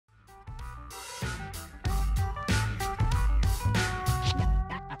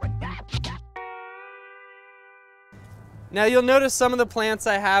Now you'll notice some of the plants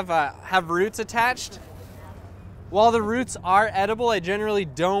I have roots attached. While the roots are edible, I generally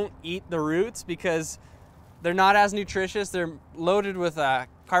don't eat the roots because they're not as nutritious. They're loaded with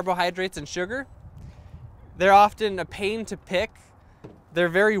carbohydrates and sugar. They're often a pain to pick. They're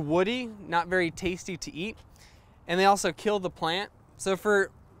very woody, not very tasty to eat. And they also kill the plant. So for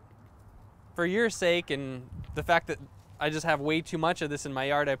your sake and the fact that I just have way too much of this in my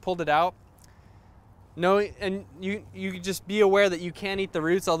yard, I pulled it out. No, and you just be aware that you can eat the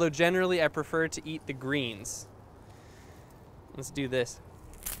roots, although generally I prefer to eat the greens. Let's do this.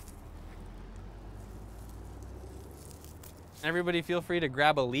 Everybody feel free to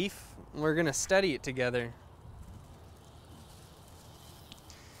grab a leaf. We're gonna study it together.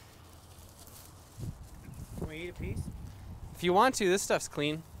 Can we eat a piece? If you want to, this stuff's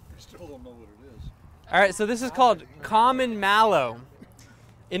clean. I still don't know what it is. All right, so this is called common mallow,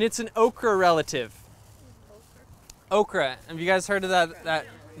 and it's an okra relative. Okra. Have you guys heard of that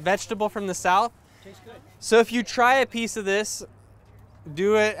vegetable from the south? Tastes good. So if you try a piece of this,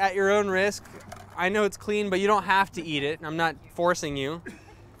 do it at your own risk. I know it's clean, but you don't have to eat it. I'm not forcing you.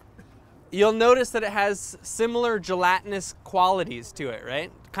 You'll notice that it has similar gelatinous qualities to it,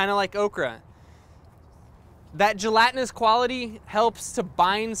 right? Kind of like okra. That gelatinous quality helps to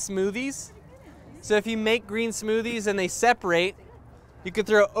bind smoothies. So if you make green smoothies and they separate, you could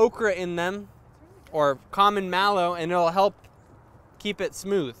throw okra in them or common mallow and it'll help keep it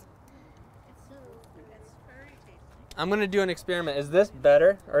smooth. I'm gonna do an experiment. Is this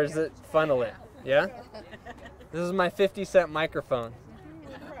better or is it funnel it? Yeah? This is my 50-cent microphone.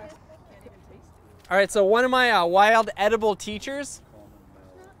 All right, so one of my wild edible teachers,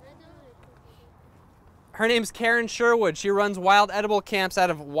 her name's Karen Sherwood. She runs wild edible camps out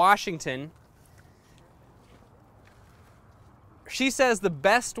of Washington. She says the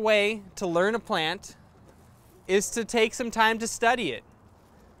best way to learn a plant is to take some time to study it,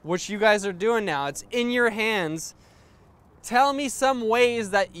 which you guys are doing now. It's in your hands. Tell me some ways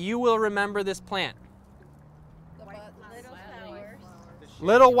that you will remember this plant. Little flowers.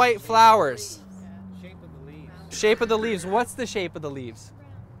 Little white flowers. Shape of the leaves. Shape of the leaves. What's the shape of the leaves?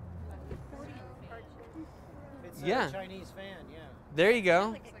 It's Yeah. a Chinese fan, yeah. There you go.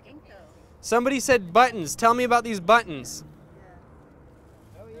 Like a ginkgo. Somebody said buttons. Tell me about these buttons.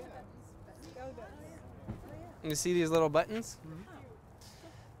 Oh yeah. You see these little buttons?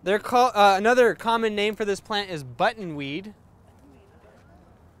 They're called another common name for this plant is buttonweed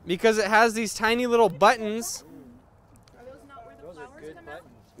because it has these tiny little buttons. Are those not where the Those are flowers good come out?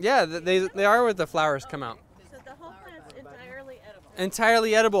 buttons. Yeah, they are where the flowers come out. So the whole plant's entirely edible.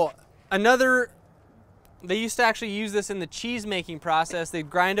 Entirely edible. Another, they used to actually use this in the cheese making process. They'd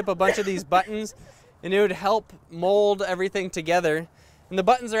grind up a bunch of these buttons and it would help mold everything together. And the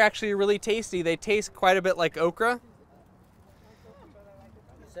buttons are actually really tasty. They taste quite a bit like okra.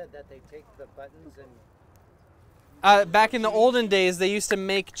 You said that they take the buttons and Back in the olden days, they used to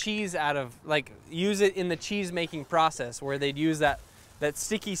make cheese out of, like, use it in the cheese making process where they'd use that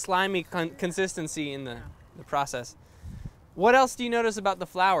sticky, slimy consistency in the process. What else do you notice about the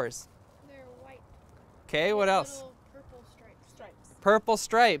flowers? They're white. Okay, what else? Little purple stripes. Purple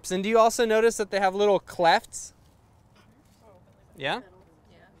stripes. And do you also notice that they have little clefts? Yeah?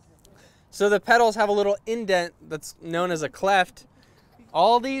 So the petals have a little indent that's known as a cleft.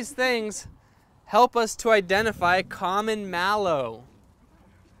 All these things help us to identify common mallow.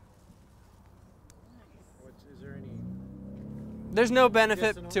 is there any There's no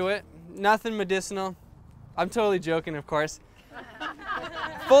benefit Medicinal? to it. Nothing medicinal. I'm totally joking, of course.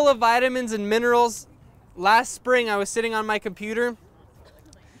 Full of vitamins and minerals. Last spring, I was sitting on my computer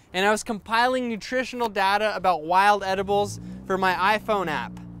and I was compiling nutritional data about wild edibles for my iPhone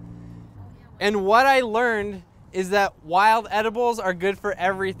app. And what I learned is that wild edibles are good for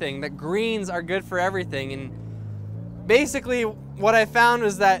everything, that greens are good for everything. And basically what I found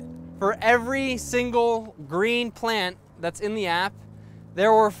was that for every single green plant that's in the app,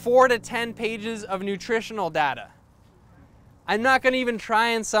 there were 4 to 10 pages of nutritional data. I'm not going to even try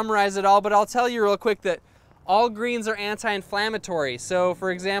and summarize it all, but I'll tell you real quick that all greens are anti-inflammatory. So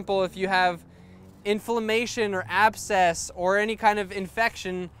for example, if you have inflammation or abscess or any kind of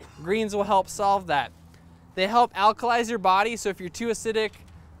infection, greens will help solve that. They help alkalize your body, so if you're too acidic,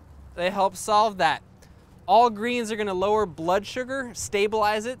 they help solve that. All greens are going to lower blood sugar,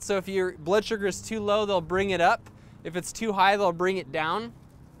 stabilize it, so if your blood sugar is too low, they'll bring it up. If it's too high, they'll bring it down.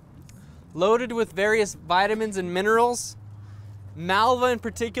 Loaded with various vitamins and minerals. Malva in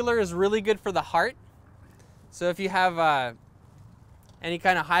particular is really good for the heart. So if you have any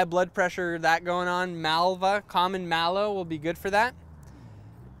kind of high blood pressure that going on, malva, common mallow will be good for that.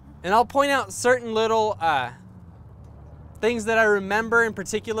 And I'll point out certain little things that I remember in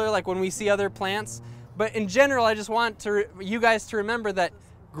particular, like when we see other plants. But in general, I just want you guys to remember that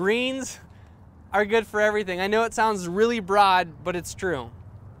greens are good for everything. I know it sounds really broad, but it's true.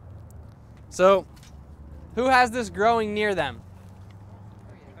 So, who has this growing near them?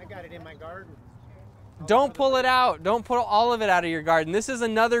 I got it in my garden. Don't pull it out. Don't pull all of it out of your garden. This is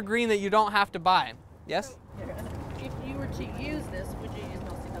another green that you don't have to buy. Yes? If you were to use this, would you use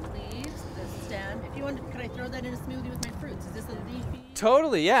mostly the leaves, the stem? If you wanted, could I throw that in a smoothie with my fruits? Is this a leafy?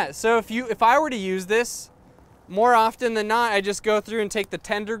 Totally, yeah. So if I were to use this, more often than not, I just go through and take the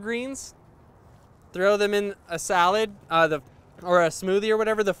tender greens, throw them in a salad, or a smoothie or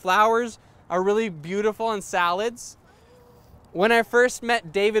whatever. The flowers are really beautiful in salads. When I first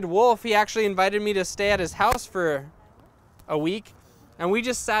met David Wolf, he actually invited me to stay at his house for a week, and we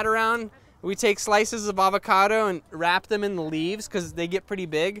just sat around. We take slices of avocado and wrap them in the leaves because they get pretty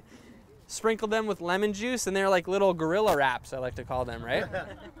big. Sprinkle them with lemon juice, and they're like little gorilla wraps, I like to call them, right?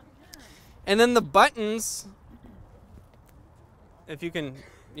 And then the buttons, if you can,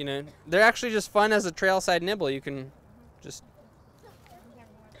 they're actually just fun as a trailside nibble. You can just...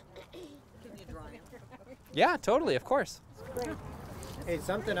 Can you dry them? Yeah, totally, of course. Hey,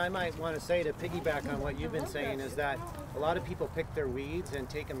 something I might want to say to piggyback on what you've been saying is that a lot of people pick their weeds and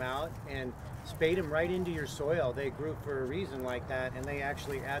take them out and spade them right into your soil. They grew for a reason like that, and they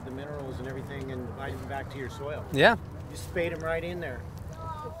actually add the minerals and everything and invite them back to your soil. Yeah. You spade them right in there.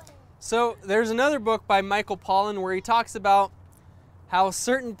 So there's another book by Michael Pollan where he talks about how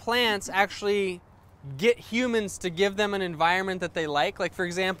certain plants actually get humans to give them an environment that they like. Like, for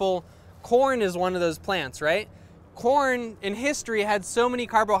example, corn is one of those plants, right? Corn in history had so many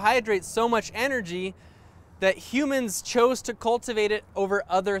carbohydrates, so much energy, that humans chose to cultivate it over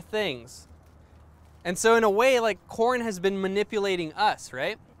other things. And so in a way, like, corn has been manipulating us,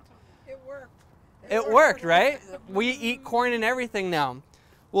 right? It worked. It worked, right? We eat corn and everything now.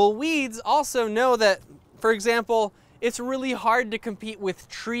 Well, weeds also know that, for example, it's really hard to compete with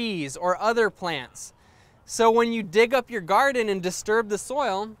trees or other plants. So when you dig up your garden and disturb the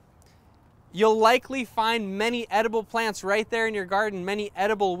soil, you'll likely find many edible plants right there in your garden, many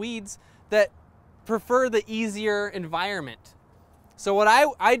edible weeds that prefer the easier environment. So what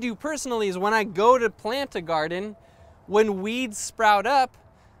I do personally is when I go to plant a garden, when weeds sprout up,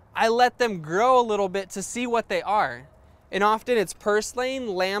 I let them grow a little bit to see what they are. And often it's purslane,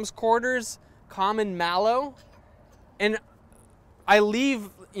 lamb's quarters, common mallow. And I leave,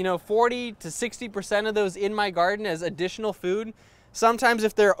 40 to 60% of those in my garden as additional food. Sometimes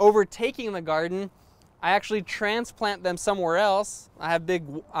if they're overtaking the garden, I actually transplant them somewhere else. I have big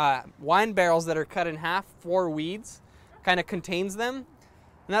wine barrels that are cut in half for weeds, kind of contains them. And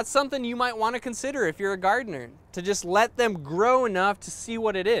that's something you might want to consider if you're a gardener, to just let them grow enough to see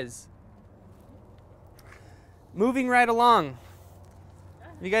what it is. Moving right along.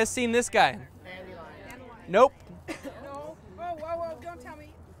 Have you guys seen this guy? Nope. No. Whoa, don't tell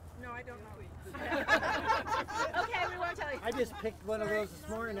me. No, I don't know. Okay, we won't tell you. I just picked one of those this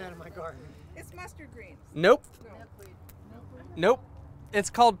morning out of my garden. It's mustard greens. Nope. No. Nope. It's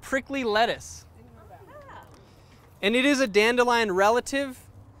called prickly lettuce. And it is a dandelion relative.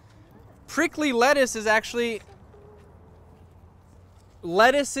 Prickly lettuce is actually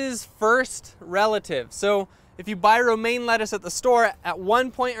lettuce's first relative. So if you buy romaine lettuce at the store, at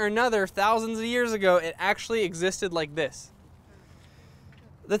one point or another, thousands of years ago, it actually existed like this.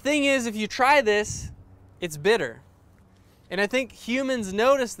 The thing is, if you try this, it's bitter. And I think humans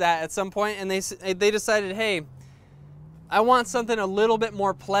noticed that at some point, and they decided, hey, I want something a little bit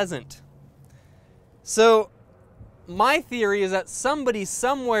more pleasant. So my theory is that somebody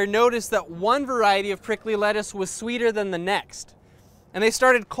somewhere noticed that one variety of prickly lettuce was sweeter than the next. And they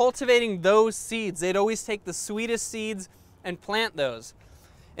started cultivating those seeds. They'd always take the sweetest seeds and plant those.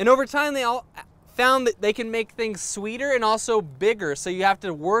 And over time, they all found that they can make things sweeter and also bigger. So you have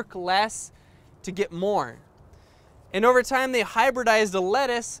to work less to get more. And over time, they hybridized a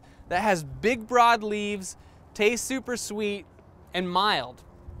lettuce that has big, broad leaves, tastes super sweet, and mild.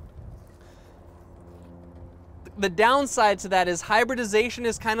 The downside to that is hybridization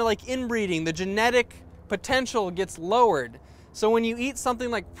is kind of like inbreeding. The genetic potential gets lowered. So when you eat something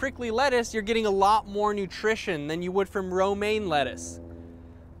like prickly lettuce, you're getting a lot more nutrition than you would from romaine lettuce.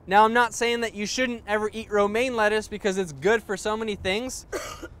 Now, I'm not saying that you shouldn't ever eat romaine lettuce because it's good for so many things.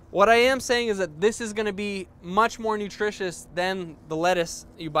 What I am saying is that this is going to be much more nutritious than the lettuce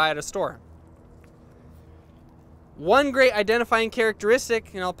you buy at a store. One great identifying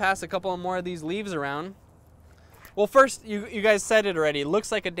characteristic, and I'll pass a couple more of these leaves around. Well, first, you guys said it already. It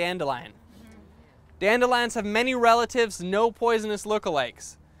looks like a dandelion. Dandelions have many relatives, no poisonous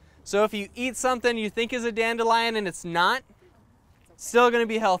lookalikes. So if you eat something you think is a dandelion and it's not, still going to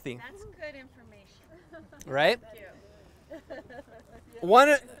be healthy. That's good information. Right?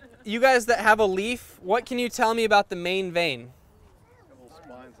 Thank You guys that have a leaf, what can you tell me about the main vein? Little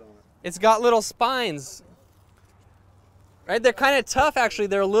spines on it. It's got little spines. Right? They're kind of tough actually.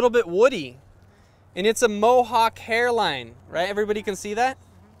 They're a little bit woody. And it's a mohawk hairline, right? Everybody can see that?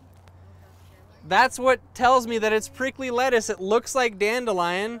 That's what tells me that it's prickly lettuce. It looks like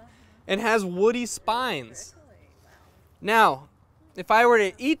dandelion and has woody spines. Now, if I were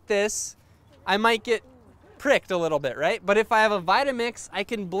to eat this, I might get pricked a little bit, right? But if I have a Vitamix, I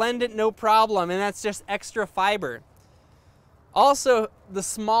can blend it no problem, and that's just extra fiber. Also, the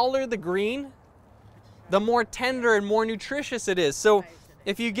smaller the green, the more tender and more nutritious it is. So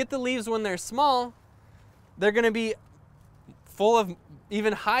if you get the leaves when they're small, they're going to be full of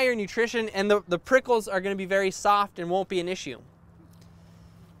even higher nutrition, and the prickles are going to be very soft and won't be an issue.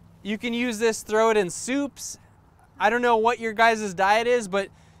 You can use this, throw it in soups. I don't know what your guys' diet is, but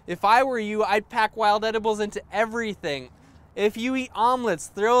if I were you, I'd pack wild edibles into everything. If you eat omelets,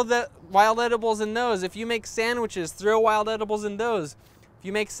 throw the wild edibles in those. If you make sandwiches, throw wild edibles in those. If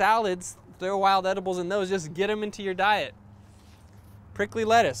you make salads, throw wild edibles in those. Just get them into your diet. Prickly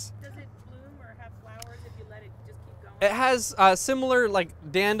lettuce. Does it bloom or have flowers if you let it just keep going? It has similar like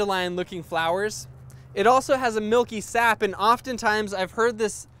dandelion looking flowers. It also has a milky sap, and oftentimes I've heard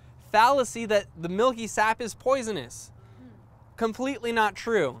this fallacy that the milky sap is poisonous. Completely not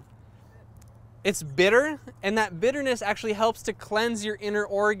true. It's bitter, and that bitterness actually helps to cleanse your inner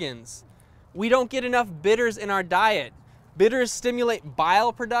organs. We don't get enough bitters in our diet. Bitters stimulate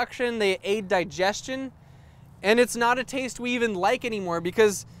bile production, they aid digestion, and it's not a taste we even like anymore,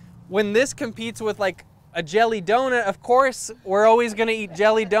 because when this competes with like a jelly donut, of course we're always going to eat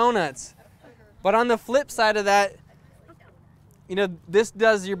jelly donuts. But on the flip side of that, you know, this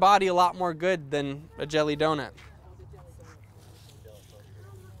does your body a lot more good than a jelly donut.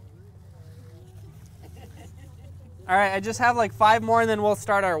 All right, I just have like 5 more and then we'll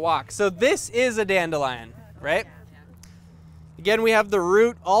start our walk. So this is a dandelion, right? Again, we have the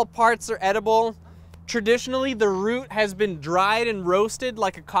root. All parts are edible. Traditionally, the root has been dried and roasted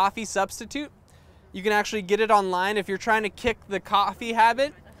like a coffee substitute. You can actually get it online if you're trying to kick the coffee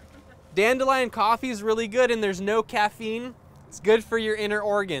habit. Dandelion coffee is really good, and there's no caffeine. It's good for your inner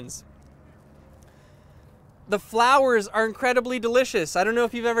organs. The flowers are incredibly delicious. I don't know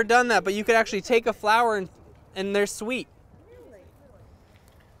if you've ever done that, but you could actually take a flower and they're sweet.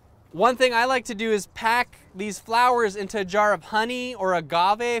 One thing I like to do is pack these flowers into a jar of honey or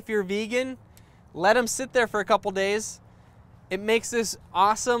agave if you're vegan. Let them sit there for a couple days. It makes this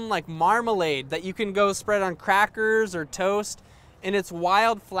awesome like marmalade that you can go spread on crackers or toast, and it's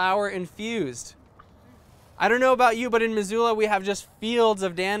wildflower infused. I don't know about you, but in Missoula we have just fields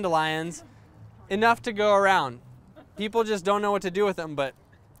of dandelions, enough to go around. People just don't know what to do with them, but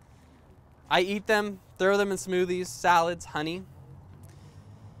I eat them, throw them in smoothies, salads, honey.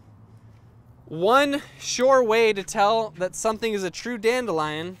 One sure way to tell that something is a true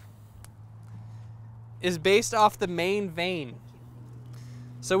dandelion is based off the main vein.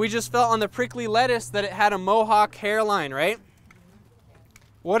 So we just felt on the prickly lettuce that it had a mohawk hairline, right?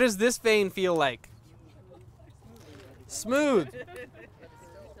 What does this vein feel like? Smooth.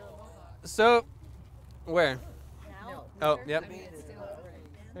 So, where? Oh, yep.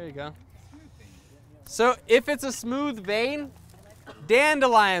 There you go. So if it's a smooth vein,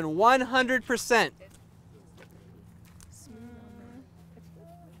 dandelion, 100%.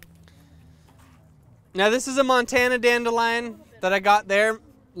 Now this is a Montana dandelion that I got there.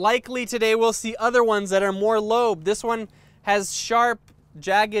 Likely today we'll see other ones that are more lobed. This one has sharp,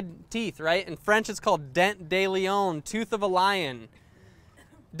 jagged teeth, right? In French it's called dent de lion, tooth of a lion.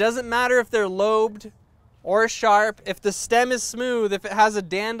 Doesn't matter if they're lobed or sharp. If the stem is smooth, if it has a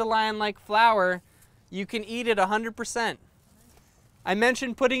dandelion-like flower, you can eat it 100%. I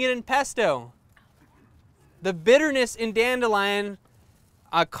mentioned putting it in pesto. The bitterness in dandelion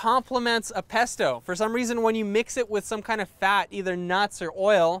complements a pesto. For some reason, when you mix it with some kind of fat, either nuts or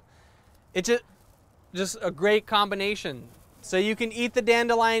oil, it's just a great combination. So you can eat the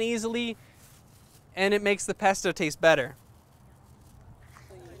dandelion easily, and it makes the pesto taste better.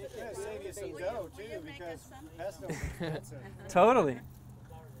 It's going to save you some dough, too, because pesto is expensive. Totally.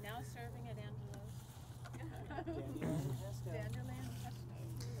 Now serving at Angelo's. Dandelion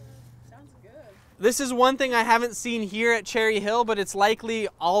pesto. Sounds good. This is one thing I haven't seen here at Cherry Hill, but it's likely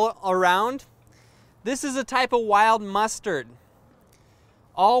all around. This is a type of wild mustard.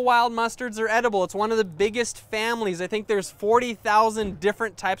 All wild mustards are edible. It's one of the biggest families. I think there's 40,000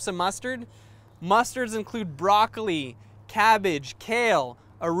 different types of mustard. Mustards include broccoli, cabbage, kale,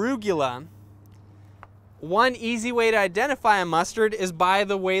 arugula, one easy way to identify a mustard is by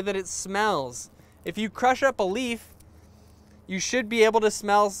the way that it smells. If you crush up a leaf, you should be able to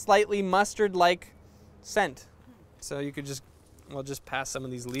smell slightly mustard-like scent. So you could just, we'll just pass some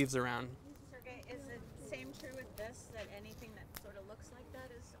of these leaves around. Sergei, is it same true with this, that anything that sort of looks like that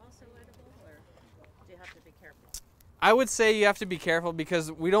is also edible, or do you have to be careful? I would say you have to be careful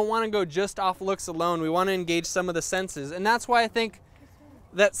because we don't want to go just off looks alone. We want to engage some of the senses. And that's why I think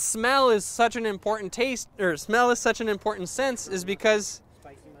that smell is such an important taste, or smell is such an important sense, is because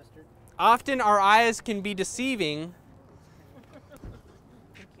often our eyes can be deceiving,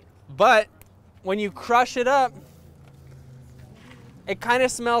 but when you crush it up, it kind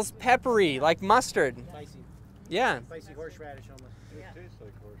of smells peppery, like mustard. Spicy. Yeah. Spicy horseradish almost. It tastes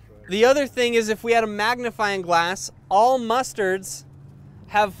like horseradish. The other thing is if we had a magnifying glass, all mustards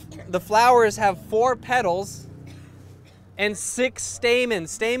have, the flowers have 4 petals and 6 stamens.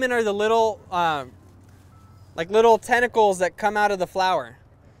 Stamen are the little, like little tentacles that come out of the flower.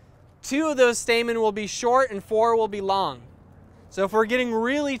 2 of those stamen will be short and 4 will be long. So if we're getting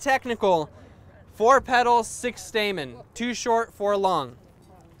really technical, 4 petals, 6 stamen, 2 short, 4 long.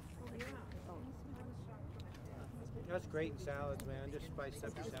 That's great in salads, man. Just spice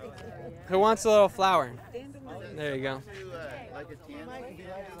up your salad. Who wants a little flower? There you go.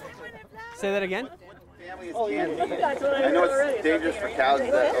 Say that again? I know it's dangerous for cows.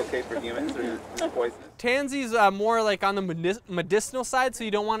 Is that okay for humans, or is it poisonous? Tansy's more like on the medicinal side, so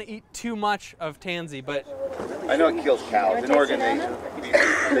you don't want to eat too much of tansy, but I know it kills cows. In Oregon,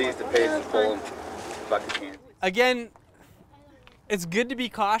 they used to pay us to pull a bucket of tansy. again, it's good to be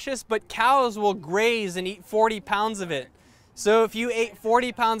cautious, but cows will graze and eat 40 pounds of it. So if you ate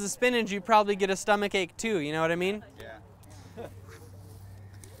 40 pounds of spinach, you'd probably get a stomach ache too, you know what I mean? Yeah.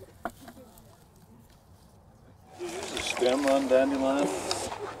 Is a stem on dandelion?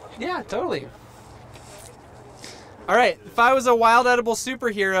 Yeah, totally. All right, if I was a wild edible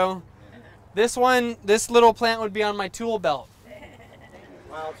superhero, this little plant would be on my tool belt.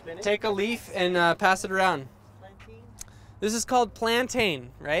 Wild spinach. Take a leaf and pass it around. This is called plantain,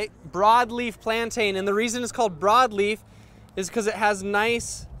 right? Broadleaf plantain, and the reason it's called broadleaf is because it has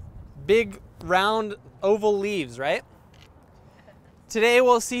nice, big, round, oval leaves, right? Today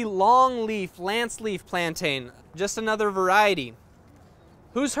we'll see long leaf, lance leaf plantain, just another variety.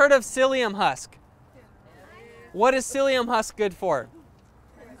 Who's heard of psyllium husk? What is psyllium husk good for?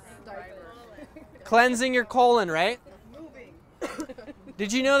 Cleansing your colon, right?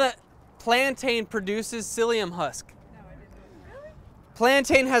 Did you know that plantain produces psyllium husk?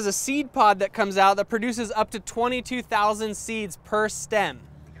 Plantain has a seed pod that comes out that produces up to 22,000 seeds per stem.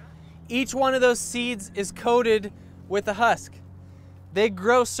 Each one of those seeds is coated with a husk. They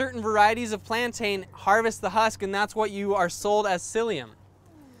grow certain varieties of plantain, harvest the husk, and that's what you are sold as psyllium.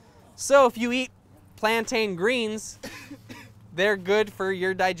 So if you eat plantain greens, they're good for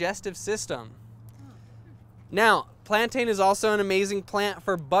your digestive system. Now, plantain is also an amazing plant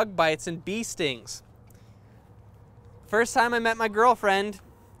for bug bites and bee stings. First time I met my girlfriend,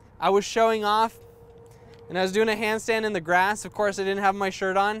 I was showing off and I was doing a handstand in the grass. Of course, I didn't have my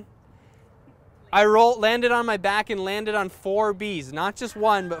shirt on. I landed on my back and landed on 4 bees, not just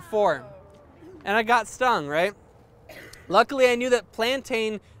 1, but 4. And I got stung, right? Luckily, I knew that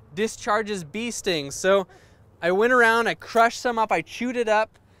plantain discharges bee stings. So I went around, I crushed some up, I chewed it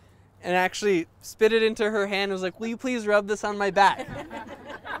up, and actually spit it into her hand and was like, "Will you please rub this on my back?"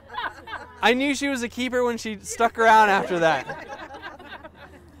 I knew she was a keeper when she stuck around after that.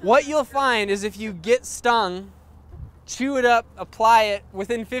 What you'll find is if you get stung, chew it up, apply it,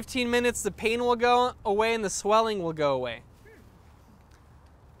 within 15 minutes the pain will go away and the swelling will go away.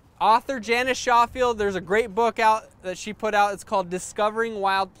 Author Janice Shawfield, there's a great book out that she put out. It's called Discovering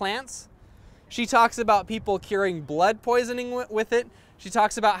Wild Plants. She talks about people curing blood poisoning with it. She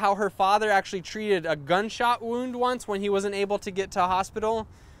talks about how her father actually treated a gunshot wound once when he wasn't able to get to a hospital.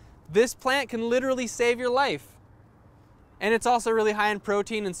 This plant can literally save your life. And it's also really high in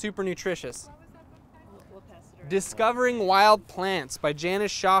protein and super nutritious. Discovering Wild Plants by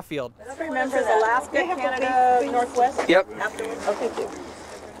Janice Shawfield. Remembers Alaska, Canada, Northwest? Yep. Okay,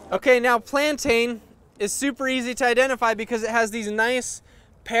 Okay, now plantain is super easy to identify because it has these nice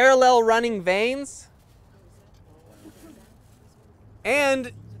parallel running veins.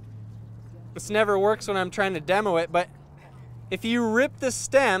 And this never works when I'm trying to demo it, but if you rip the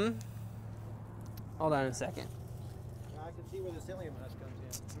stem, hold on a second. I can see where the psyllium husk comes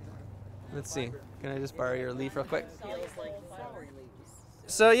in. Let's see. Can I just borrow your leaf real quick?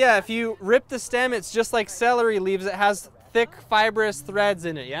 So yeah, if you rip the stem, it's just like celery leaves. It has thick fibrous threads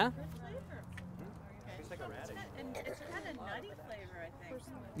in it, yeah? And it's kind of nutty flavor, I think.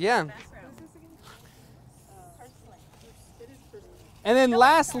 Yeah. And then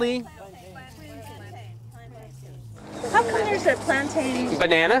lastly, How come there's a plantain?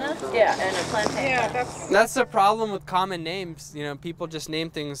 banana. Yeah, and a plantain. Yeah, That's the problem with common names. You know, people just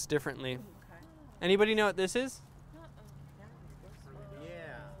name things differently. Anybody know what this is? Yeah.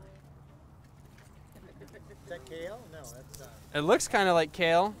 Is that kale? No, that's It looks kind of like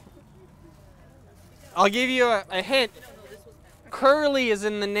kale. I'll give you a hint. Curly is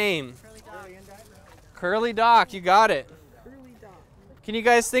in the name. Curly dock, you got it. Can you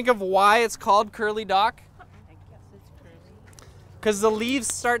guys think of why it's called curly dock? Because the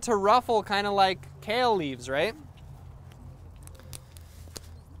leaves start to ruffle kind of like kale leaves, right?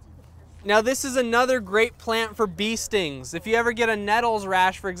 Now this is another great plant for bee stings. If you ever get a nettles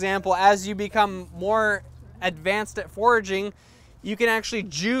rash, for example, as you become more advanced at foraging, you can actually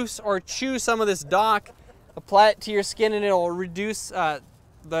juice or chew some of this dock, apply it to your skin, and it'll reduce the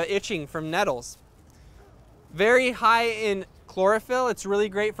itching from nettles. Very high in chlorophyll. It's really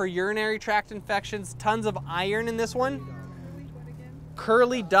great for urinary tract infections. Tons of iron in this one.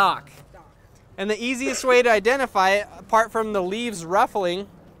 Curly dock. And the easiest way to identify it, apart from the leaves ruffling,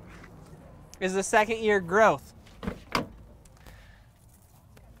 is the second year growth. Is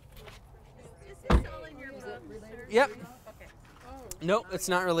this all in your book, sir? Yep. Okay. Nope, it's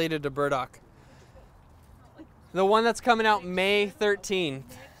not related to burdock. The one that's coming out May 13th.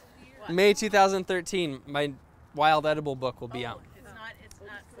 May 2013, my wild edible book will be out. It's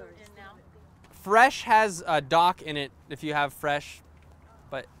not in now? Fresh has a dock in it if you have fresh,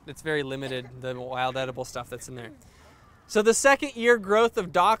 but it's very limited, the wild edible stuff that's in there. So the second year growth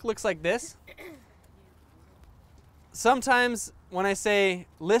of dock looks like this. Sometimes when I say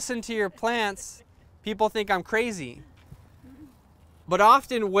listen to your plants, people think I'm crazy. But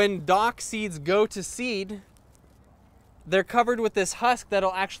often when dock seeds go to seed, they're covered with this husk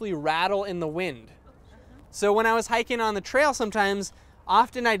that'll actually rattle in the wind. So when I was hiking on the trail sometimes,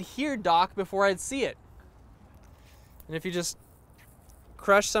 often I'd hear dock before I'd see it. And if you just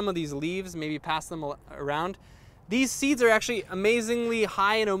crush some of these leaves, maybe pass them around, these seeds are actually amazingly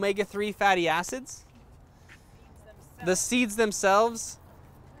high in omega-3 fatty acids. The seeds themselves,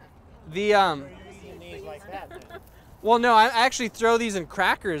 well, no, I actually throw these in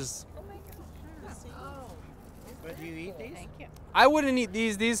crackers. But do you eat these? I wouldn't eat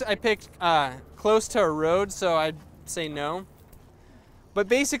these. These I picked close to a road, so I'd say no. But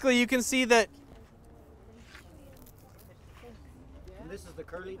basically, you can see that And this is the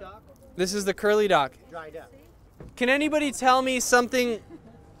curly dock, this is the curly dock. dried up. Can anybody tell me something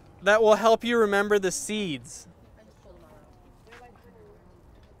that will help you remember the seeds?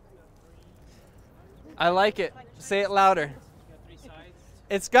 I like it. Say it louder.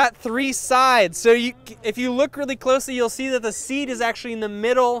 It's got 3 sides. So if you look really closely, you'll see that the seed is actually in the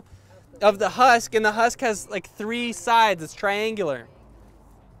middle of the husk, and the husk has like 3 sides. It's triangular.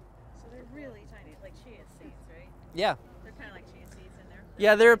 So they're really tiny, like chia seeds, right? Yeah. They're kind of like chia seeds in there.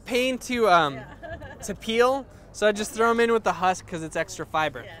 Yeah, they're a pain to peel, so I just throw them in with the husk because it's extra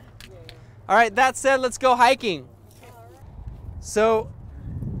fiber. Yeah. All right, that said, let's go hiking. So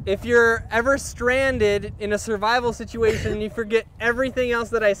if you're ever stranded in a survival situation and you forget everything else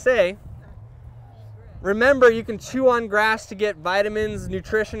that I say, remember you can chew on grass to get vitamins,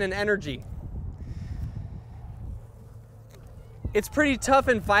 nutrition, and energy. It's pretty tough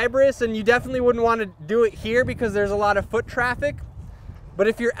and fibrous, and you definitely wouldn't want to do it here because there's a lot of foot traffic. But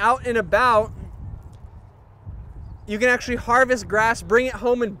if you're out and about, you can actually harvest grass, bring it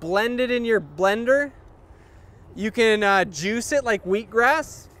home and blend it in your blender. You can juice it like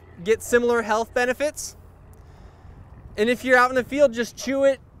wheatgrass, get similar health benefits. And if you're out in the field, just chew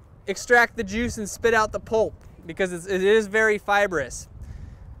it, extract the juice, and spit out the pulp because it is very fibrous.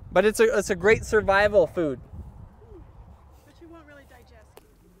 But it's a great survival food. But you won't really digest.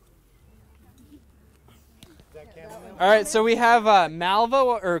 All right, so we have malva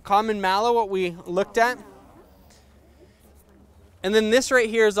or common mallow, what we looked at. And then this right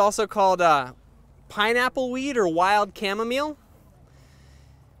here is also called pineapple weed or wild chamomile.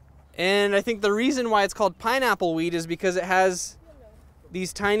 And I think the reason why it's called pineapple weed is because it has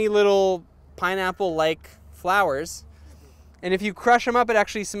these tiny little pineapple-like flowers. And if you crush them up, it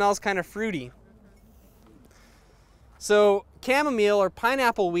actually smells kind of fruity. So chamomile or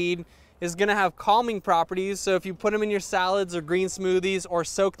pineapple weed is going to have calming properties. So if you put them in your salads or green smoothies or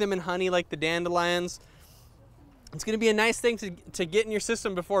soak them in honey like the dandelions, it's going to be a nice thing to get in your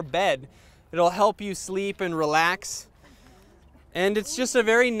system before bed. It'll help you sleep and relax. And it's just a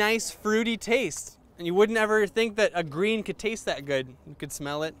very nice fruity taste. And you wouldn't ever think that a green could taste that good. You could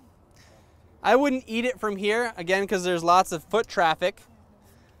smell it. I wouldn't eat it from here, again, because there's lots of foot traffic.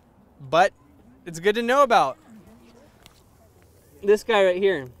 but it's good to know about. This guy right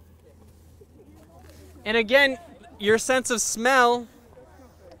here. And again, your sense of smell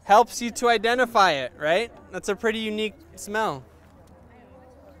helps you to identify it, right? That's a pretty unique smell.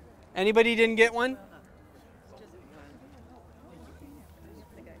 Anybody didn't get one?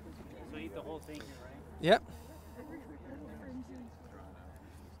 So eat the whole thing here, right? Yep.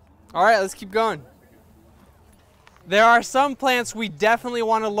 All right, let's keep going. There are some plants we definitely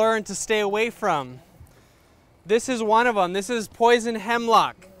want to learn to stay away from. This is one of them. This is poison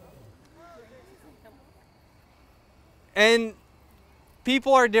hemlock. And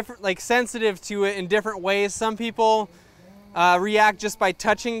people are different, like sensitive to it in different ways. Some people react just by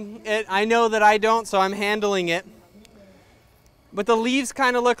touching it. I know that I don't, so I'm handling it. But the leaves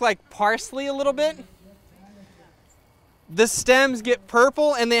kind of look like parsley a little bit. The stems get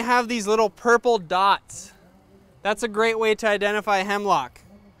purple and they have these little purple dots. That's a great way to identify hemlock.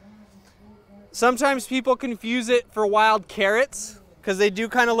 Sometimes people confuse it for wild carrots because they do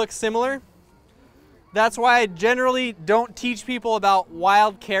kind of look similar. That's why I generally don't teach people about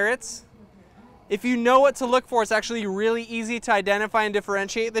wild carrots. If you know what to look for, it's actually really easy to identify and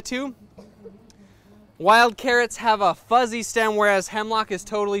differentiate the two. Wild carrots have a fuzzy stem, whereas hemlock is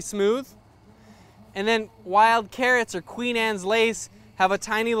totally smooth. And then wild carrots or Queen Anne's lace have a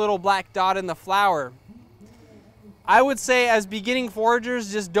tiny little black dot in the flower. I would say as beginning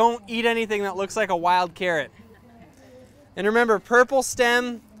foragers, just don't eat anything that looks like a wild carrot. And remember, purple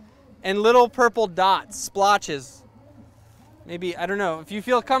stem and little purple dots, splotches. Maybe, I don't know, if you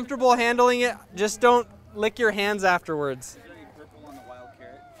feel comfortable handling it, just don't lick your hands afterwards. Is there any purple on the wild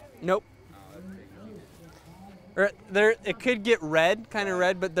carrot? Nope. Or it could get red, kind of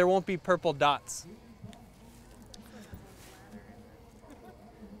red, but there won't be purple dots.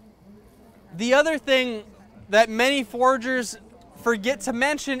 The other thing that many foragers forget to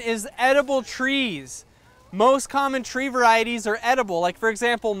mention is edible trees. Most common tree varieties are edible. Like for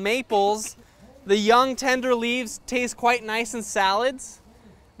example, maples, the young tender leaves taste quite nice in salads.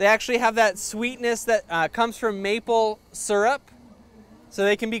 They actually have that sweetness that comes from maple syrup, so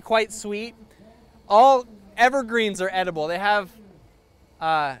they can be quite sweet. All evergreens are edible. They have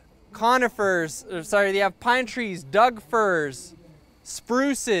conifers, they have pine trees, Doug firs,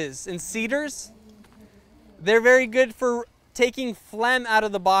 spruces, and cedars. They're very good for taking phlegm out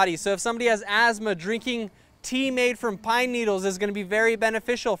of the body. So if somebody has asthma, drinking tea made from pine needles is going to be very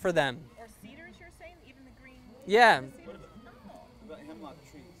beneficial for them. Or cedars, you're saying? Even the green? Yeah. What about hemlock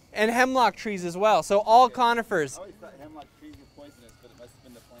trees? And hemlock trees as well. So all conifers. I always thought hemlock trees were poisonous, but it must have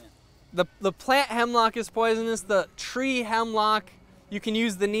been the plant. The plant hemlock is poisonous. The tree hemlock, you can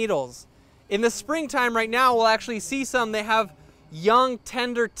use the needles. In the springtime right now, we'll actually see some. They have young,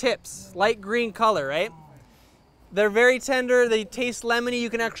 tender tips, light green color, right? They're very tender. They taste lemony. You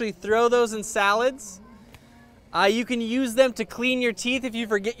can actually throw those in salads. You can use them to clean your teeth. If you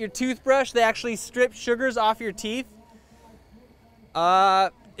forget your toothbrush, they actually strip sugars off your teeth.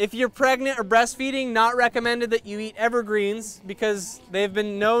 If you're pregnant or breastfeeding, not recommended that you eat evergreens because they've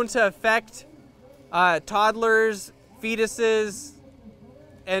been known to affect toddlers, fetuses,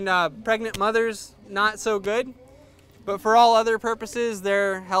 and pregnant mothers. Not so good. But for all other purposes,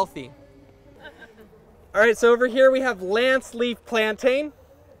 they're healthy. All right, so over here we have lance leaf plantain.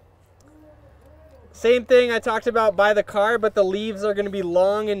 Same thing I talked about by the car, but the leaves are going to be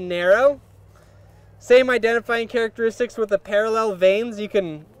long and narrow. Same identifying characteristics with the parallel veins. You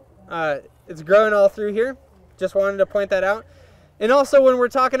can, it's growing all through here. Just wanted to point that out. And also when we're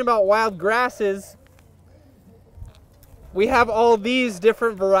talking about wild grasses, we have all these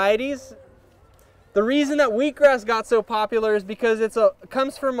different varieties. The reason that wheatgrass got so popular is because it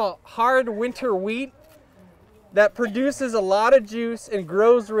comes from a hard winter wheat that produces a lot of juice and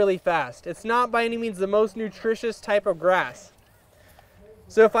grows really fast. It's not by any means the most nutritious type of grass.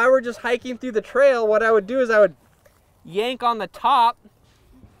 So if I were just hiking through the trail, what I would do is I would yank on the top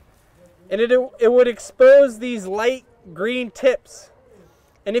and it would expose these light green tips.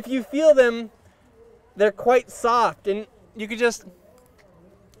 And if you feel them, they're quite soft and you could just,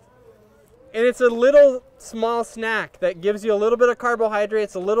 and it's a little small snack that gives you a little bit of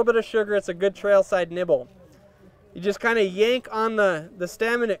carbohydrates, a little bit of sugar. It's a good trailside nibble. You just kind of yank on the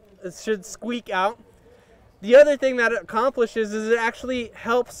stem and it should squeak out. The other thing that it accomplishes is it actually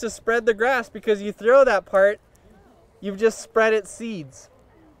helps to spread the grass because you throw that part, you've just spread its seeds.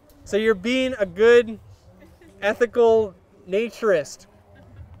 So you're being a good, ethical naturist.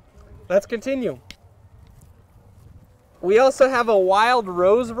 Let's continue. We also have a wild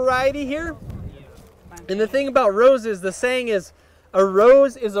rose variety here. And the thing about roses, the saying is, a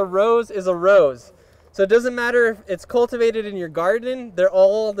rose is a rose is a rose. So it doesn't matter if it's cultivated in your garden, they're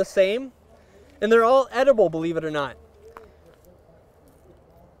all the same. And they're all edible, believe it or not.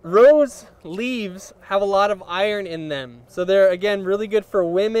 Rose leaves have a lot of iron in them. So they're, again, really good for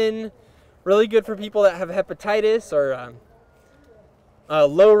women, really good for people that have hepatitis or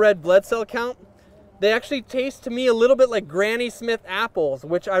low red blood cell count. They actually taste to me a little bit like Granny Smith apples,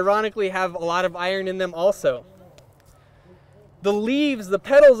 which ironically have a lot of iron in them also. The leaves, the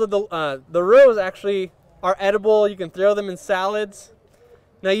petals of the rose actually are edible. You can throw them in salads.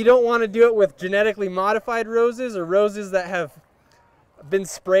 Now you don't want to do it with genetically modified roses or roses that have been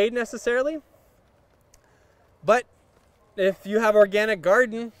sprayed necessarily. But if you have organic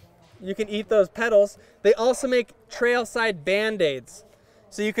garden, you can eat those petals. They also make trailside band-aids.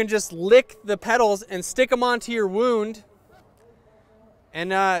 So you can just lick the petals and stick them onto your wound.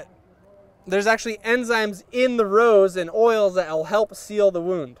 And there's actually enzymes in the rose and oils that will help seal the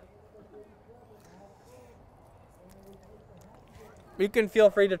wound. You can feel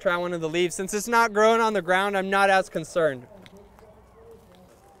free to try one of the leaves. Since it's not growing on the ground, I'm not as concerned.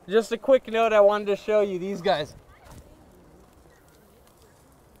 Just a quick note, I wanted to show you these guys.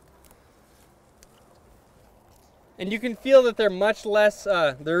 And you can feel that they're much less,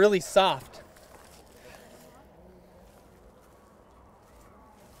 they're really soft.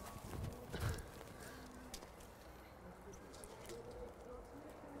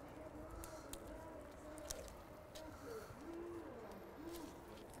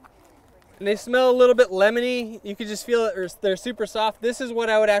 And they smell a little bit lemony. You can just feel it, they're super soft. This is what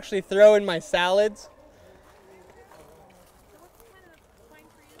I would actually throw in my salads.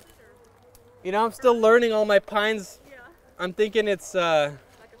 You know, I'm still learning all my pines. Yeah. I'm thinking it's, like a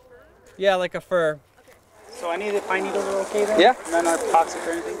fir? Yeah, like a fir. Okay. So any of the pine needles are okay then? Yeah. None are toxic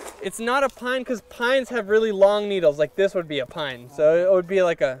or anything? It's not a pine because pines have really long needles. Like this would be a pine. So it would be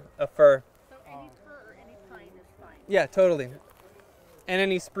like a fir. So any fir or any pine is fine? Yeah, totally. And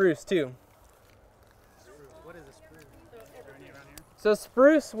any spruce too. What is a spruce? Is there any around here? So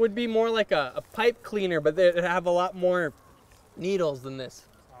spruce would be more like a pipe cleaner, but they have a lot more needles than this.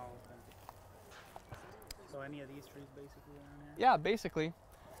 Any of these trees basically around here? Yeah, basically.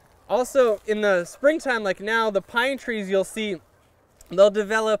 Also, in the springtime, like now, the pine trees you'll see, they'll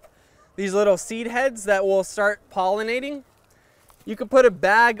develop these little seed heads that will start pollinating. You can put a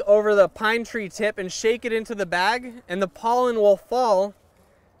bag over the pine tree tip and shake it into the bag, and the pollen will fall,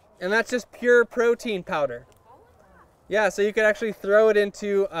 and that's just pure protein powder. Yeah, so you could actually throw it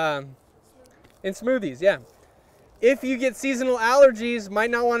into in smoothies, yeah. If you get seasonal allergies,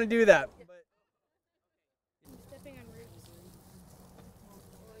 might not want to do that.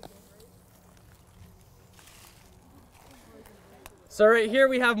 So right here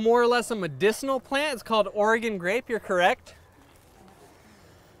we have more or less a medicinal plant. It's called Oregon grape, you're correct.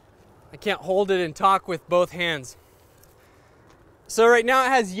 I can't hold it and talk with both hands. So right now it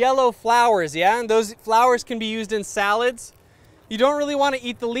has yellow flowers, yeah? And those flowers can be used in salads. You don't really want to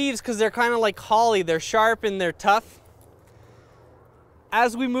eat the leaves because they're kind of like holly. They're sharp and they're tough.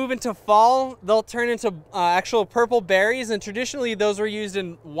 As we move into fall, they'll turn into actual purple berries, and traditionally those were used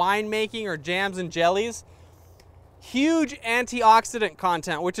in wine making or jams and jellies. Huge antioxidant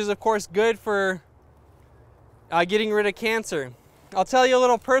content, which is of course good for getting rid of cancer. I'll tell you a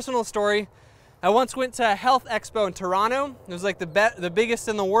little personal story. I once went to a health expo in Toronto. It was like the biggest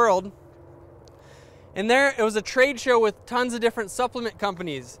in the world. And there it was a trade show with tons of different supplement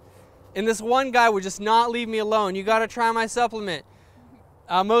companies. And this one guy would just not leave me alone. You got to try my supplement.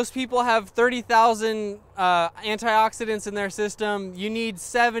 Most people have 30,000 antioxidants in their system. You need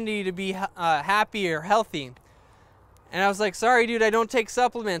 70 to be happy or healthy. And I was like, sorry, dude, I don't take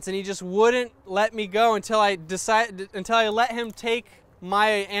supplements. And he just wouldn't let me go until I let him take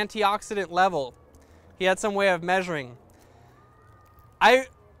my antioxidant level. He had some way of measuring. I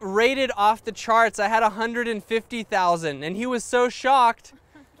rated off the charts. I had 150,000, and he was so shocked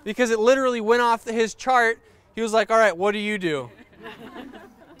because it literally went off his chart. He was like, all right, what do you do?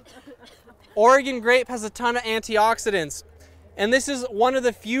 Oregon grape has a ton of antioxidants. And this is one of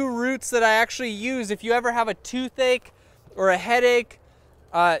the few roots that I actually use. If you ever have a toothache or a headache,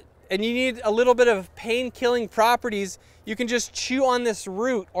 and you need a little bit of pain-killing properties, you can just chew on this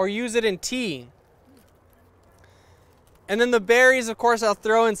root or use it in tea. And then the berries, of course, I'll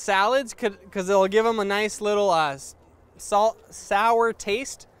throw in salads because they'll give them a nice little sour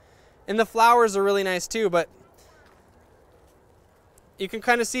taste. And the flowers are really nice too, but you can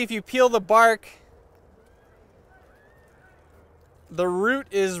kind of see if you peel the bark, the root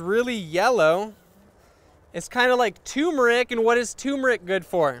is really yellow. It's kind of like turmeric, and what is turmeric good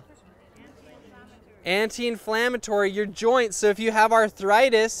for? Anti-inflammatory, your joints. So if you have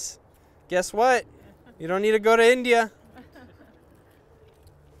arthritis, guess what? You don't need to go to India.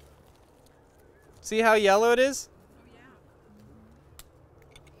 See how yellow it is?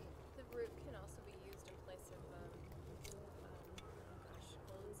 The root can also be used in place of golden seal,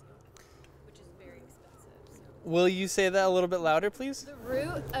 which is very expensive. So. Will you say that a little bit louder, please? The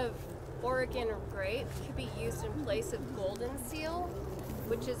root of Oregon grape could be used in place of golden seal,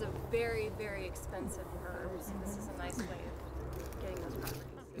 which is a very, very expensive herb. So this is a nice way of getting those properties.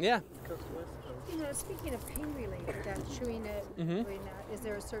 Yeah. You know, speaking of pain related, that chewing it, is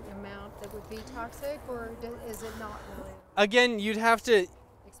there a certain amount that would be toxic, or is it not really? Again, you'd have to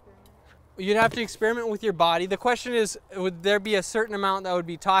experiment with your body. The question is, would there be a certain amount that would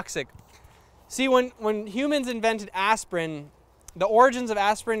be toxic? See, when humans invented aspirin, the origins of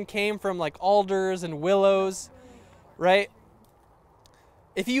aspirin came from like alders and willows, right?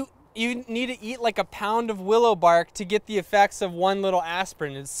 If you need to eat like a pound of willow bark to get the effects of one little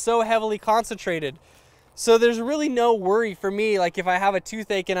aspirin. It's so heavily concentrated. So there's really no worry for me, like if I have a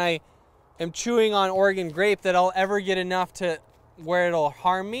toothache and I am chewing on Oregon grape, that I'll ever get enough to where it'll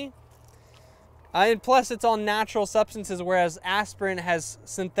harm me. And plus it's all natural substances, whereas aspirin has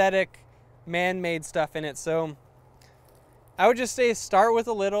synthetic, man-made stuff in it. So I would just say start with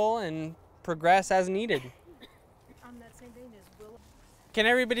a little and progress as needed. On that same vein is willow. Can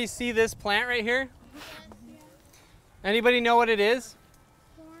everybody see this plant right here? Anybody know what it is?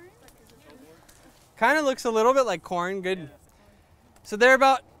 Corn. Kind of looks a little bit like corn. Good. So there are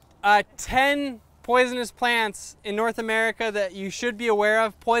about 10 poisonous plants in North America that you should be aware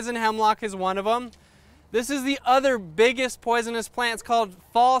of. Poison hemlock is one of them. This is the other biggest poisonous plant. It's called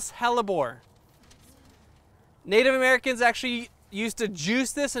false hellebore. Native Americans actually used to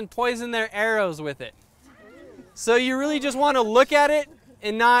juice this and poison their arrows with it. So you really just want to look at it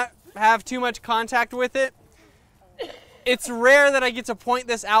and not have too much contact with it. It's rare that I get to point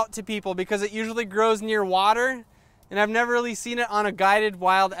this out to people because it usually grows near water, and I've never really seen it on a guided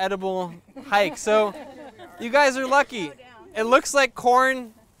wild edible hike. So you guys are lucky. It looks like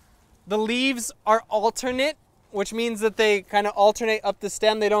corn. The leaves are alternate, which means that they kind of alternate up the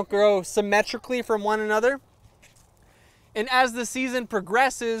stem. They don't grow symmetrically from one another. And as the season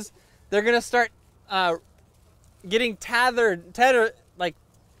progresses, they're going to start getting tethered, like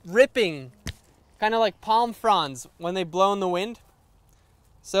ripping, kind of like palm fronds when they blow in the wind.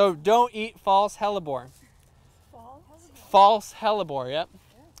 So don't eat false hellebore. False hellebore, yep.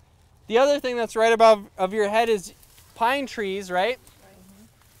 The other thing that's right above of your head is pine trees, right?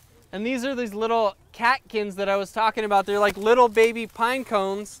 And these are these little catkins that I was talking about. They're like little baby pine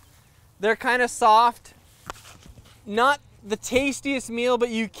cones. They're kind of soft. Not the tastiest meal, but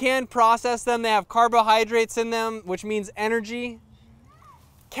you can process them. They have carbohydrates in them, which means energy.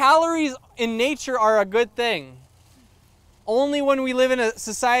 Calories in nature are a good thing. Only when we live in a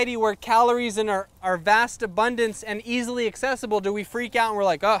society where calories in our vast abundance and easily accessible do we freak out and we're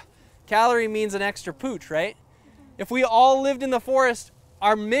like, oh, calorie means an extra pooch, right? If we all lived in the forest,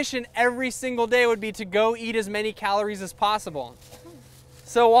 our mission every single day would be to go eat as many calories as possible.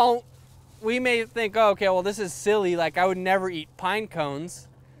 So while we may think, oh, okay, well, this is silly, like I would never eat pine cones.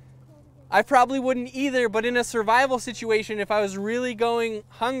 I probably wouldn't either, but in a survival situation, if I was really going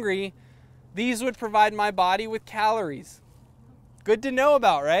hungry, these would provide my body with calories. Good to know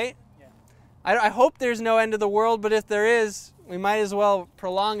about, right? Yeah. I hope there's no end of the world, but if there is, we might as well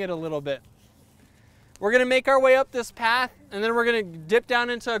prolong it a little bit. We're going to make our way up this path, and then we're going to dip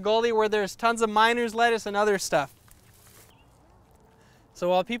down into a gully where there's tons of miner's lettuce and other stuff. So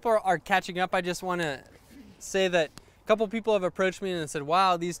while people are catching up, I just want to say that a couple people have approached me and said,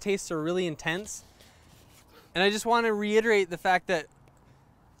 wow, these tastes are really intense. And I just want to reiterate the fact that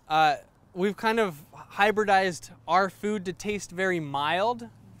we've kind of hybridized our food to taste very mild.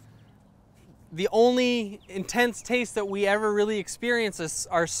 The only intense taste that we ever really experience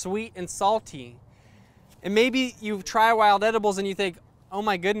are sweet and salty. And maybe you try wild edibles and you think, oh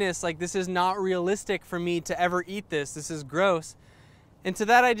my goodness, like this is not realistic for me to ever eat this. This is gross. And to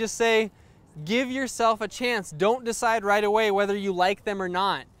that I just say, give yourself a chance. Don't decide right away whether you like them or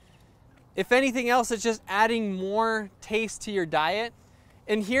not. If anything else, it's just adding more taste to your diet.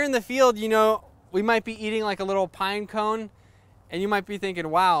 And here in the field, you know, we might be eating like a little pine cone and you might be thinking,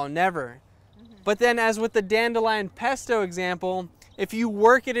 wow, never. But then as with the dandelion pesto example, if you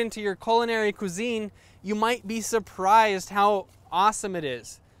work it into your culinary cuisine, you might be surprised how awesome it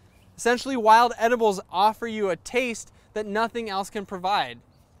is. Essentially, wild edibles offer you a taste that nothing else can provide.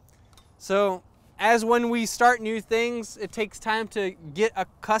 So as when we start new things, it takes time to get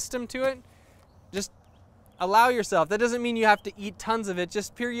accustomed to it. Just allow yourself. That doesn't mean you have to eat tons of it.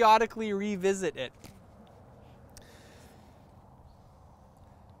 Just periodically revisit it.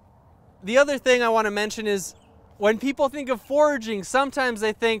 the other thing I want to mention is when people think of foraging, sometimes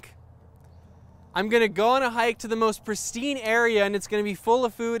they think, I'm going to go on a hike to the most pristine area and it's going to be full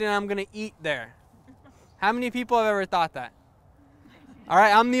of food and I'm going to eat there. How many people have ever thought that? All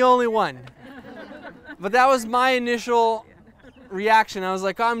right, I'm the only one. But that was my initial reaction. I was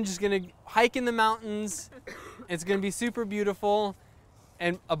like, oh, I'm just going to hike in the mountains. It's going to be super beautiful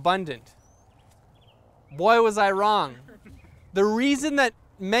and abundant. Boy, was I wrong. The reason that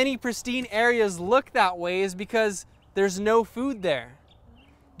many pristine areas look that way is because there's no food there.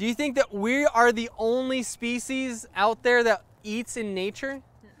 Do you think that we are the only species out there that eats in nature?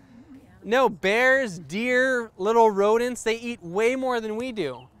 No, bears, deer, little rodents, they eat way more than we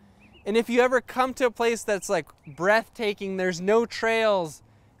do. And if you ever come to a place that's like breathtaking, there's no trails,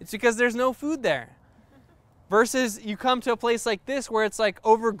 it's because there's no food there. Versus you come to a place like this where it's like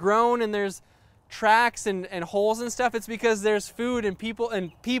overgrown and there's tracks and holes and stuff, it's because there's food and people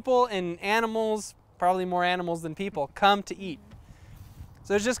and animals, probably more animals than people, come to eat.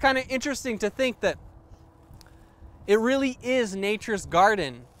 So it's just kind of interesting to think that it really is nature's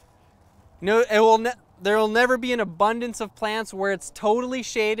garden. You know, there will never be an abundance of plants where it's totally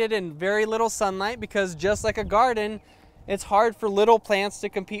shaded and very little sunlight, because just like a garden, it's hard for little plants to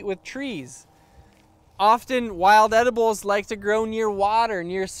compete with trees. Often wild edibles like to grow near water,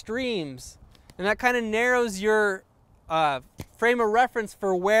 near streams, and that kind of narrows your frame of reference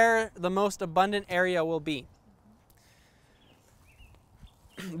for where the most abundant area will be.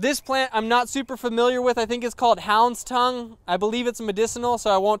 This plant I'm not super familiar with. I think it's called hound's tongue. I believe it's medicinal, so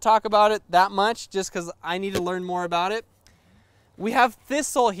I won't talk about it that much just because I need to learn more about it. We have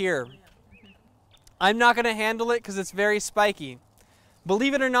thistle here. I'm not going to handle it because it's very spiky.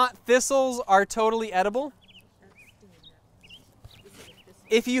 Believe it or not, thistles are totally edible.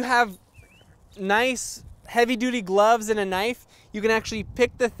 If you have nice heavy-duty gloves and a knife, you can actually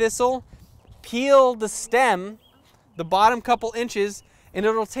pick the thistle, peel the stem, the bottom couple inches, and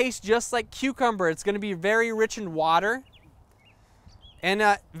it'll taste just like cucumber. It's going to be very rich in water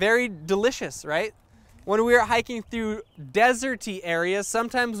and very delicious, right? When we were hiking through deserty areas,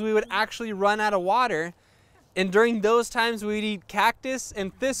 sometimes we would actually run out of water, and during those times we'd eat cactus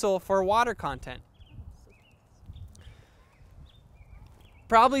and thistle for water content.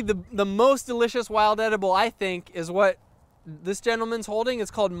 Probably the most delicious wild edible, I think, is what this gentleman's holding.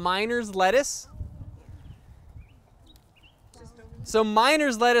 It's called miner's lettuce. So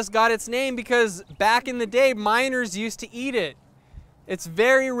miner's lettuce got its name because back in the day, miners used to eat it. It's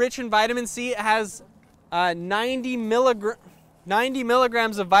very rich in vitamin C. It has 90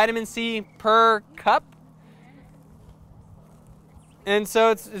 milligrams of vitamin C per cup. And so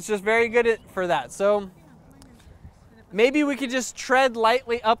it's just very good for that. So maybe we could just tread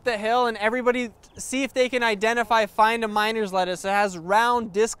lightly up the hill and everybody see if they can find a miner's lettuce. It has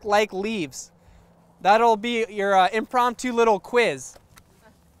round disc-like leaves. That'll be your impromptu little quiz.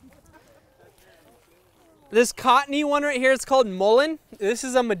 This cottony one right here, it's called mullein. This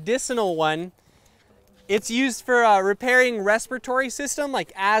is a medicinal one. It's used for repairing respiratory system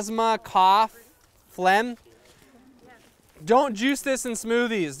like asthma, cough, phlegm. Don't juice this in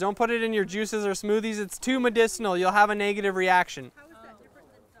smoothies. Don't put it in your juices or smoothies. It's too medicinal. You'll have a negative reaction. How is that different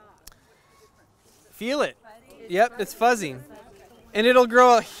than dog? Feel it. Yep, it's fuzzy. And it'll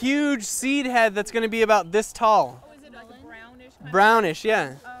grow a huge seed head that's going to be about this tall. Oh, is it like a brownish kind Brownish,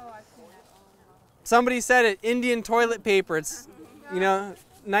 yeah. Oh, I've seen that. Somebody said it, Indian toilet paper. It's, you know,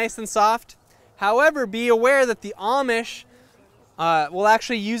 nice and soft. However, be aware that the Amish will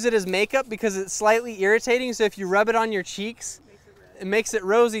actually use it as makeup because it's slightly irritating. So if you rub it on your cheeks, it makes it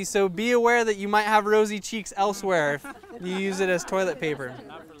rosy. So be aware that you might have rosy cheeks elsewhere if you use it as toilet paper.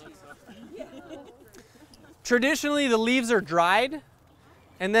 Traditionally, the leaves are dried,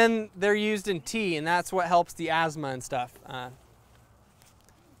 and then they're used in tea, and that's what helps the asthma and stuff.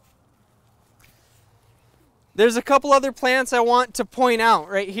 There's a couple other plants I want to point out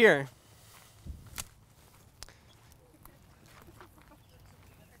right here.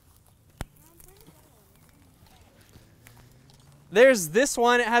 There's this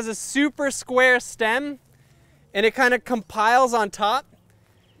one. It has a super square stem, and it kind of compiles on top.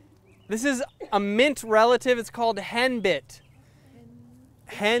 This is a mint relative. It's called henbit.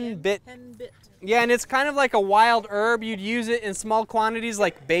 Henbit. Yeah, and it's kind of like a wild herb. You'd use it in small quantities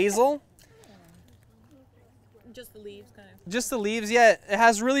like basil. Just the leaves, kind of. Just the leaves, yeah. It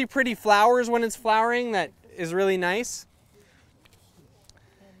has really pretty flowers when it's flowering. That is really nice.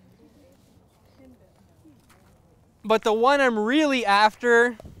 But the one I'm really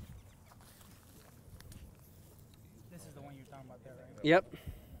after... This is the one you're talking about there, right? Yep.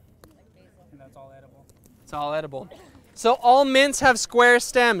 And that's all edible? It's all edible. So all mints have square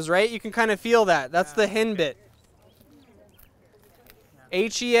stems, right? You can kind of feel that. That's the henbit.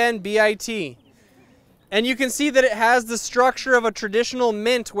 Henbit. And you can see that it has the structure of a traditional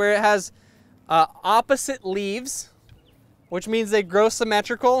mint where it has opposite leaves, which means they grow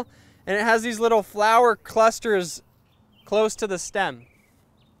symmetrical, and it has these little flower clusters close to the stem.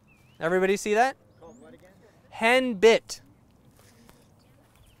 Everybody see that? Henbit.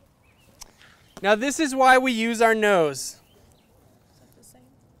 Now this is why we use our nose. Is that the same?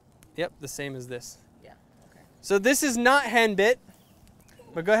 Yep, the same as this. Yeah. Okay. So this is not henbit,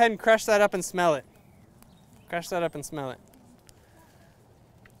 but go ahead and crush that up and smell it. Crush that up and smell it.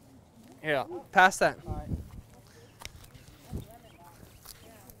 Here, pass that.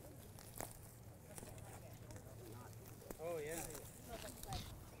 Oh yeah.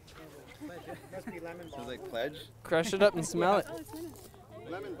 Must be lemon balm. Sounds like pledge. Crush it up and smell it.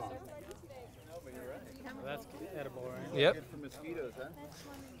 Lemon balm. That's edible, right? Yep. Good for mosquitoes, huh?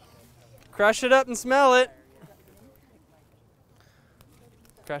 Crush it up and smell it.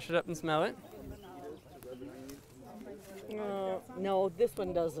 Crush it up and smell it. No, this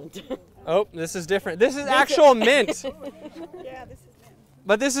one doesn't. Oh, this is different. This is actual mint. Yeah, this is mint.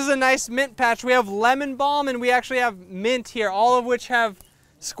 But this is a nice mint patch. We have lemon balm and we actually have mint here, all of which have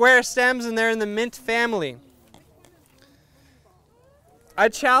square stems and they're in the mint family. I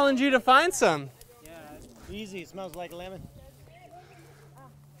challenge you to find some. Yeah, easy. It smells like lemon.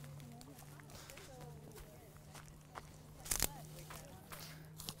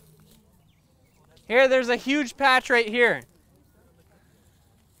 Here, there's a huge patch right here.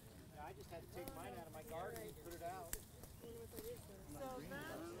 I just had to take mine out of my garden and put it out.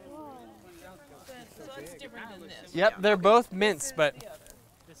 So that's different than this. Yep, they're both mints, but...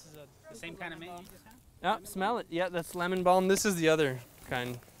 This is the same kind of mint you just had? Oh, smell it. Yeah, that's lemon balm. This is the other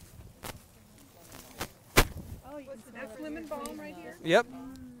kind. Oh, that's lemon balm right here. Yep.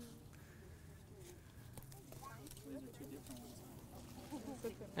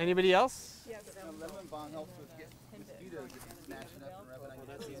 Anybody else? Lemon balm helps with mosquitoes if you smash it up and rub it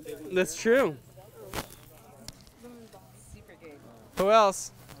on your That's true. Secret game. Who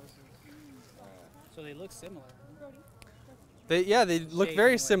else? So they look similar. They look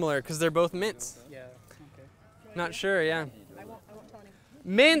very similar because they're both mints. Yeah. Okay. Not sure, yeah.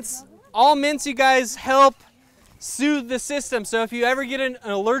 Mints, all mints, you guys, help soothe the system. So if you ever get an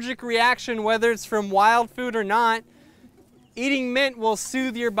allergic reaction, whether it's from wild food or not, eating mint will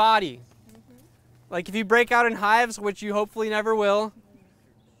soothe your body. Like if you break out in hives, which you hopefully never will,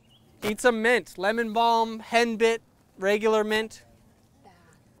 eat some mint. Lemon balm, henbit, regular mint.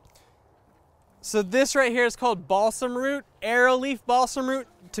 So this right here is called balsam root, arrowleaf balsam root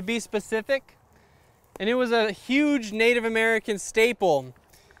to be specific. And it was a huge Native American staple.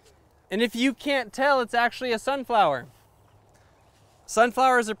 And if you can't tell, it's actually a sunflower.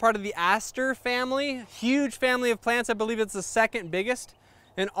 Sunflowers are part of the aster family, huge family of plants. I believe it's the second biggest.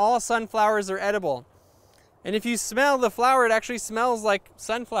 And all sunflowers are edible. And if you smell the flower, it actually smells like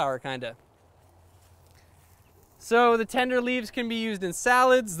sunflower, kind of. So the tender leaves can be used in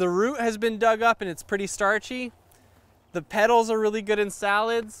salads. The root has been dug up and it's pretty starchy. The petals are really good in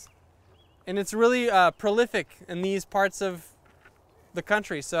salads. And it's really prolific in these parts of the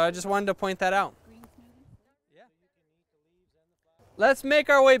country. So I just wanted to point that out. Yeah. Let's make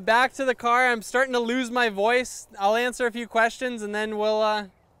our way back to the car. I'm starting to lose my voice. I'll answer a few questions and then we'll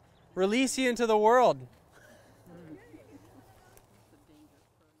release you into the world.